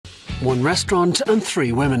one restaurant and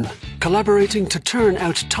 3 women, collaborating to turn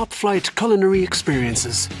out top-flight culinary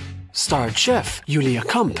experiences. Starred chef Julia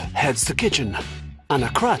Komp heads the kitchen. Anna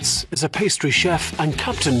Kratz is a pastry chef and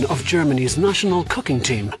captain of Germany's national cooking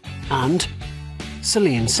team. And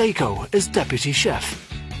Celine Seiko is deputy chef.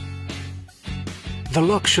 The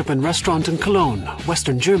Lokschuppen restaurant in Cologne,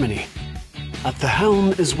 Western Germany. At the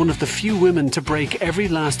helm is one of the few women to break every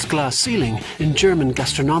last glass ceiling in German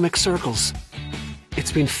gastronomic circles.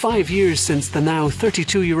 It's been 5 years since the now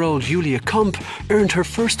 32-year-old Julia Komp earned her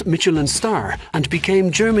first Michelin star and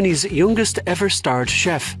became Germany's youngest ever starred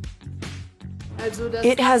chef.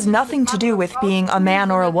 It has nothing to do with being a man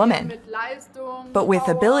or a woman, but with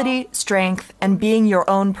ability, strength, and being your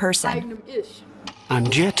own person.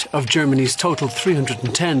 And yet, of Germany's total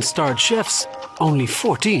 310 starred chefs, only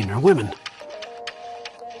 14 are women.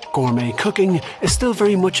 Gourmet cooking is still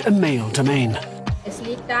very much a male domain.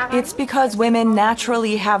 It's because women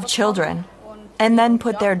naturally have children and then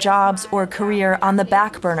put their jobs or career on the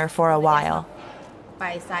back burner for a while.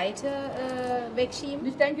 I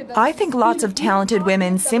think lots of talented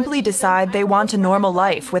women simply decide they want a normal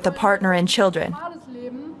life with a partner and children.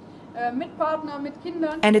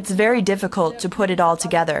 And it's very difficult to put it all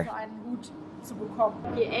together.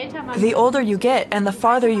 The older you get and the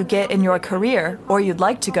farther you get in your career, or you'd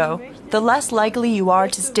like to go, the less likely you are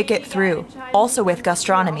to stick it through, also with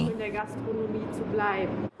gastronomy.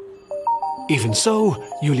 Even so,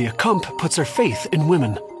 Julia Komp puts her faith in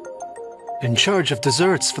women. In charge of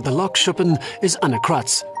desserts for the Lokschuppen is Anna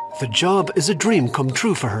Kratz. The job is a dream come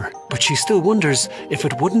true for her, but she still wonders if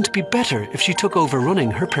it wouldn't be better if she took over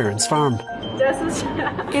running her parents' farm.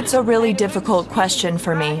 It's a really difficult question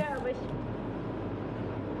for me.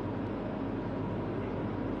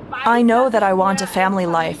 I know that I want a family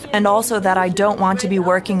life and also that I don't want to be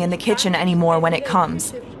working in the kitchen anymore when it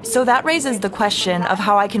comes. So that raises the question of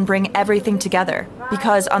how I can bring everything together.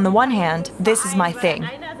 Because on the one hand, this is my thing.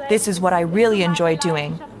 This is what I really enjoy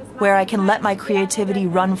doing, where I can let my creativity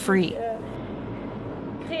run free.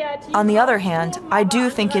 On the other hand, I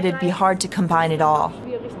do think it'd be hard to combine it all.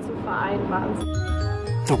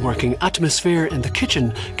 The working atmosphere in the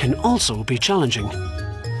kitchen can also be challenging.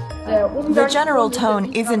 The general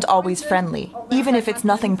tone isn't always friendly, even if it's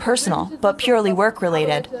nothing personal, but purely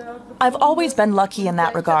work-related. I've always been lucky in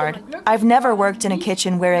that regard. I've never worked in a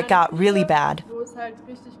kitchen where it got really bad.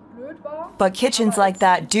 But kitchens like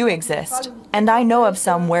that do exist, and I know of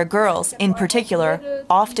some where girls, in particular,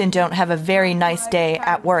 often don't have a very nice day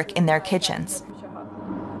at work in their kitchens.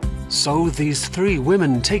 So these 3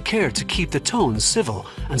 women take care to keep the tone civil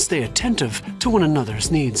and stay attentive to one another's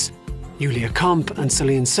needs. Julia Komp and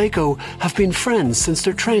Celine Seiko have been friends since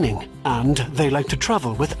their training, and they like to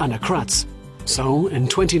travel with Anna Kratz. So, in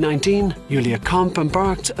 2019, Julia Komp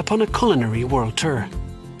embarked upon a culinary world tour.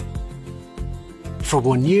 For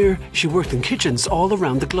 1 year, she worked in kitchens all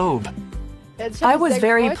around the globe. I was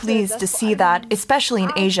very pleased to see that, especially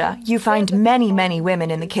in Asia, you find many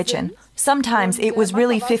women in the kitchen. Sometimes it was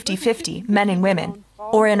really 50-50, men and women.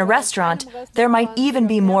 Or in a restaurant, there might even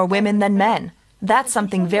be more women than men. That's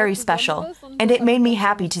something very special, and it made me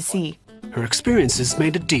happy to see. Her experiences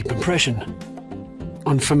made a deep impression.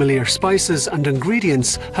 Unfamiliar spices and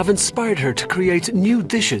ingredients have inspired her to create new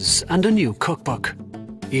dishes and a new cookbook.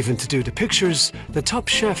 Even to do the pictures, the top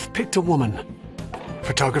chef picked a woman,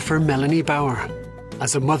 photographer Melanie Bauer.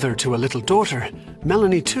 As a mother to a little daughter,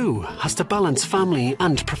 Melanie too has to balance family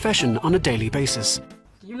and profession on a daily basis.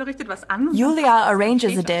 Julia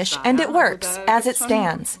arranges a dish and it works, as it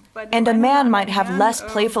stands. And a man might have less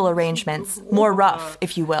playful arrangements, more rough,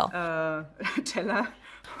 if you will.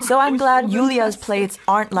 So I'm glad Julia's plates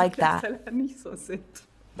aren't like that.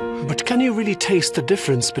 But can you really taste the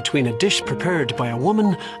difference between a dish prepared by a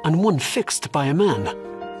woman and one fixed by a man?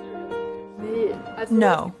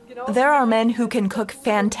 No. There are men who can cook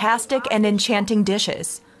fantastic and enchanting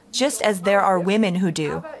dishes, just as there are women who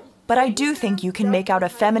do. But I do think you can make out a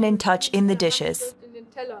feminine touch in the dishes.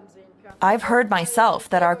 I've heard myself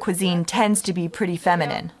that our cuisine tends to be pretty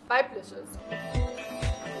feminine.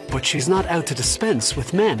 But she's not out to dispense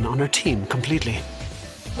with men on her team completely.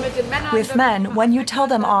 With men, when you tell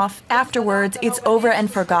them off, afterwards it's over and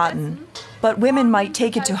forgotten. But women might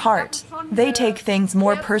take it to heart. They take things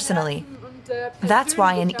more personally. That's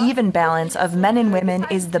why an even balance of men and women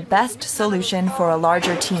is the best solution for a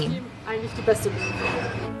larger team.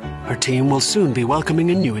 Her team will soon be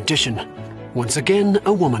welcoming a new addition. Once again,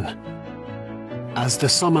 a woman. As the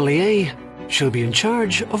sommelier, she'll be in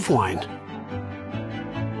charge of wine.